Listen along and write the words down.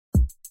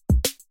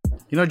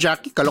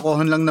Jackie,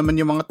 kalokohan lang naman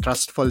yung mga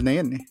trust fall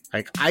na yan eh.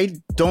 Like, I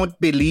don't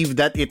believe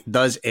that it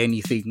does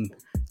anything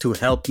to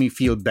help me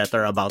feel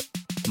better about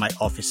my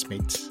office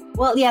mates.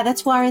 Well, yeah,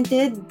 that's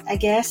warranted, I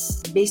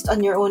guess, based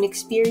on your own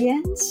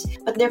experience.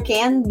 But there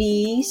can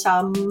be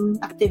some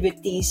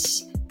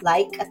activities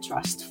like a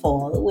trust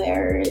fall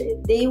where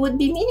they would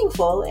be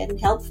meaningful and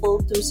helpful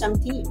to some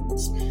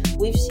teams.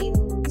 We've seen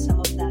some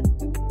of that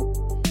too.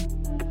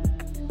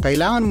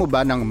 Kailangan mo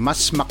ba ng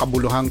mas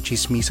makabuluhang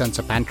chismisan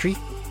sa pantry?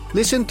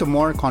 Listen to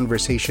more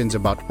conversations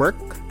about work,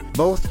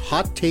 both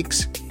hot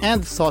takes and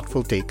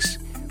thoughtful takes,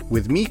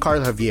 with me, Carl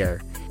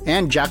Javier,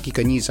 and Jackie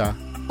Caniza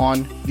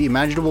on The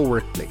Imaginable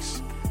Workplace.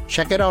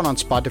 Check it out on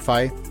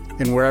Spotify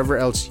and wherever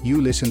else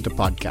you listen to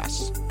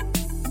podcasts.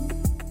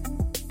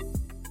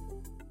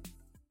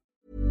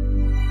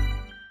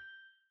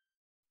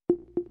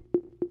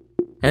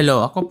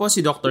 Hello, ako po si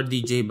Dr.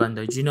 DJ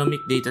Bandoy,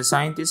 Genomic Data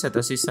Scientist at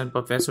Assistant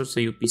Professor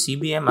sa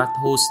UP-CBM at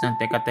host ng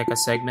Teka Teka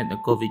segment ng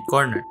COVID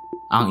Corner,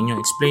 ang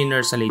inyong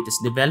explainer sa latest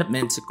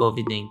developments sa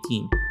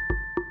COVID-19.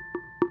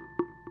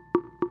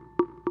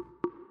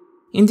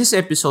 In this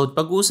episode,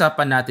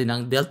 pag-uusapan natin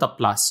ang Delta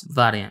Plus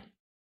variant.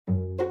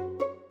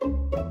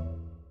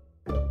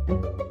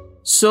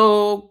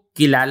 So,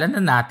 kilala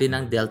na natin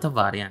ang Delta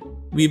variant.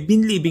 We've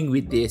been living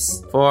with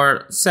this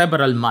for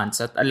several months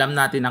at alam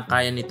natin ang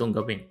kaya nitong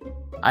gawin.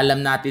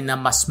 Alam natin na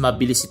mas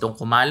mabilis itong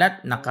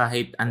kumalat na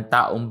kahit ang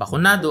taong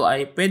bakunado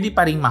ay pwede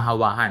pa ring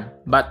mahawahan.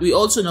 But we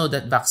also know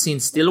that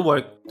vaccines still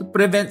work to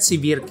prevent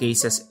severe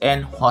cases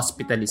and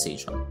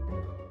hospitalization.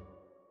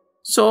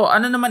 So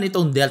ano naman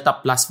itong Delta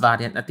Plus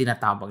variant na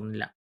tinatawag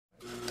nila?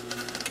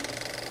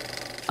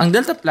 Ang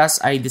Delta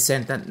Plus ay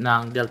descendant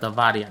ng Delta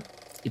variant.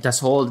 It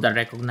has all the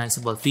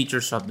recognizable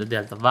features of the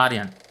Delta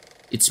variant.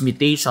 Its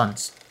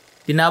mutations.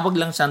 Tinawag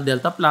lang siyang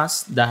Delta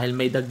Plus dahil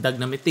may dagdag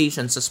na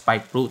mutation sa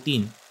spike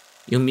protein.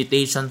 Yung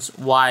mutations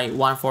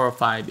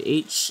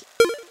Y145H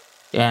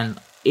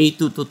and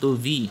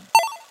A222V.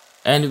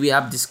 And we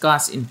have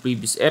discussed in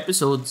previous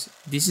episodes,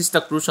 this is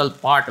the crucial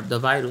part of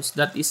the virus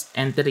that is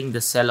entering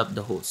the cell of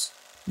the host.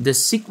 The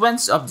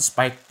sequence of the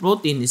spike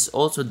protein is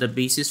also the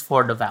basis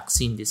for the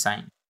vaccine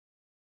design.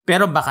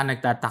 Pero baka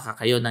nagtataka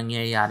kayo,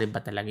 nangyayari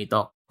ba talaga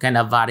ito? Can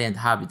a variant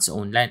have its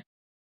own line?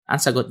 Ang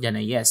sagot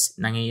dyan ay yes,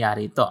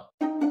 nangyayari ito.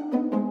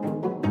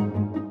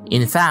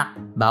 In fact,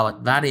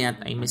 bawat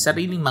variant ay may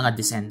sariling mga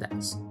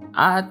descendants.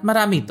 At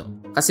marami ito.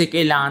 Kasi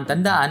kailangan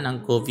tandaan ang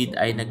COVID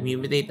ay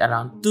nag-mutate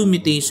around 2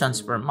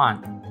 mutations per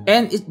month.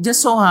 And it just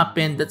so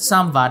happened that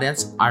some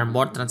variants are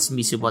more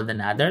transmissible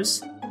than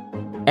others.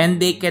 And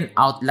they can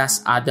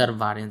outlast other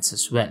variants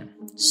as well.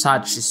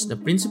 Such is the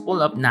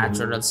principle of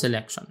natural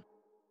selection.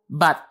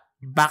 But,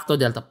 back to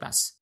Delta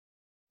Plus.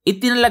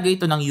 Itinalagay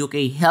ito ng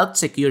UK Health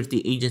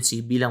Security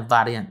Agency bilang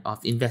variant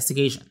of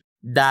investigation.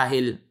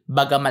 Dahil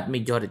bagamat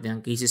majority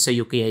ng cases sa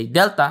UK ay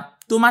Delta,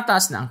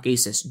 tumataas na ang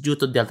cases due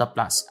to Delta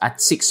Plus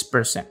at 6%.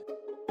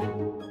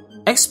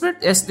 Experts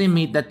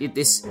estimate that it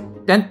is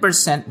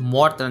 10%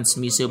 more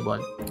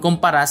transmissible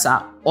kumpara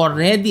sa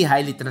already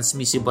highly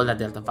transmissible na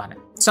Delta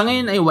variant. Sa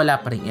ngayon ay wala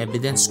pa ring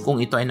evidence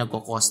kung ito ay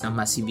nagkukos ng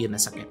mas severe na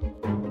sakit.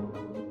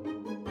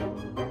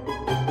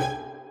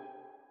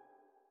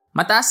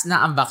 Mataas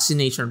na ang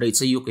vaccination rate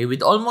sa UK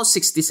with almost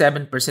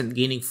 67%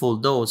 gaining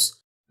full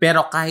dose.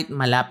 Pero kahit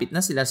malapit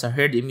na sila sa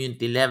herd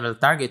immunity level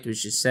target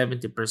which is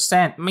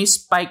 70%, may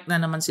spike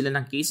na naman sila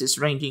ng cases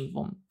ranging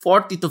from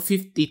 40 to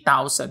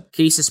 50,000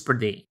 cases per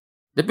day.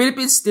 The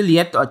Philippines still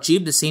yet to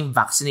achieve the same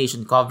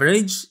vaccination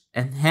coverage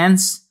and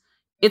hence,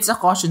 it's a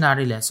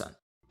cautionary lesson.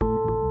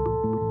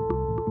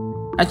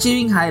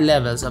 Achieving high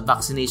levels of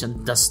vaccination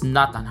does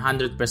not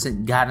 100%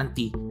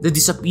 guarantee the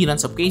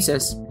disappearance of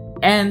cases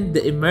and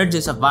the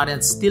emergence of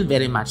variants still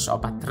very much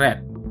of a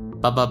threat.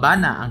 Pababa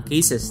na ang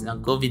cases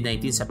ng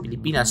COVID-19 sa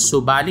Pilipinas,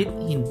 subalit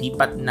hindi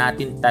pa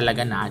natin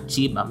talaga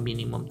na-achieve ang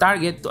minimum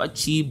target to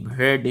achieve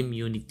herd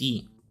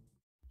immunity.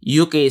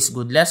 UK is a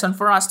good lesson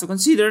for us to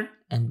consider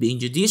and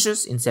being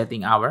judicious in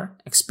setting our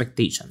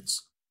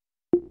expectations.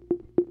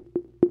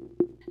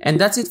 And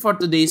that's it for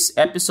today's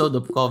episode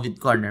of COVID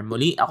Corner.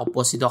 Muli, ako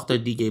po si Dr.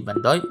 DJ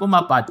Bandoy,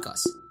 Puma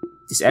Podcast.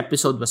 This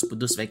episode was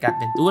produced by Kat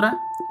Ventura.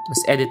 It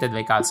was edited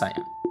by Carl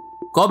Sayang.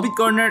 COVID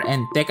Corner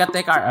and Teka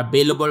Teka are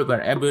available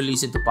wherever you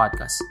listen to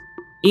podcasts.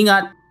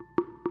 Ingat!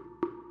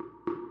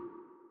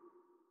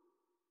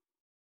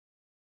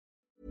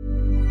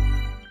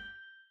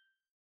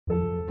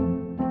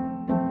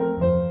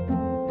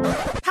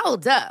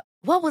 Hold up.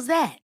 What was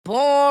that?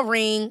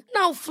 Boring.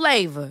 No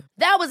flavor.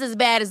 That was as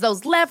bad as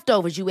those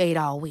leftovers you ate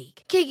all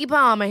week. Keke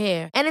Palmer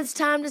here, and it's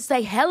time to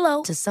say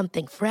hello to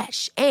something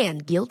fresh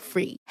and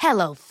guilt-free.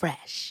 Hello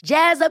Fresh.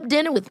 Jazz up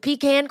dinner with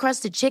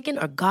pecan-crusted chicken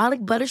or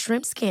garlic butter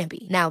shrimp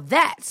scampi. Now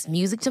that's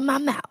music to my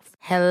mouth.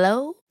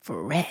 Hello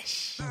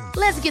Fresh.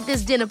 Let's get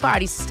this dinner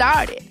party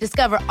started.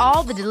 Discover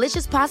all the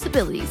delicious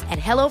possibilities at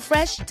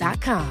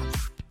HelloFresh.com.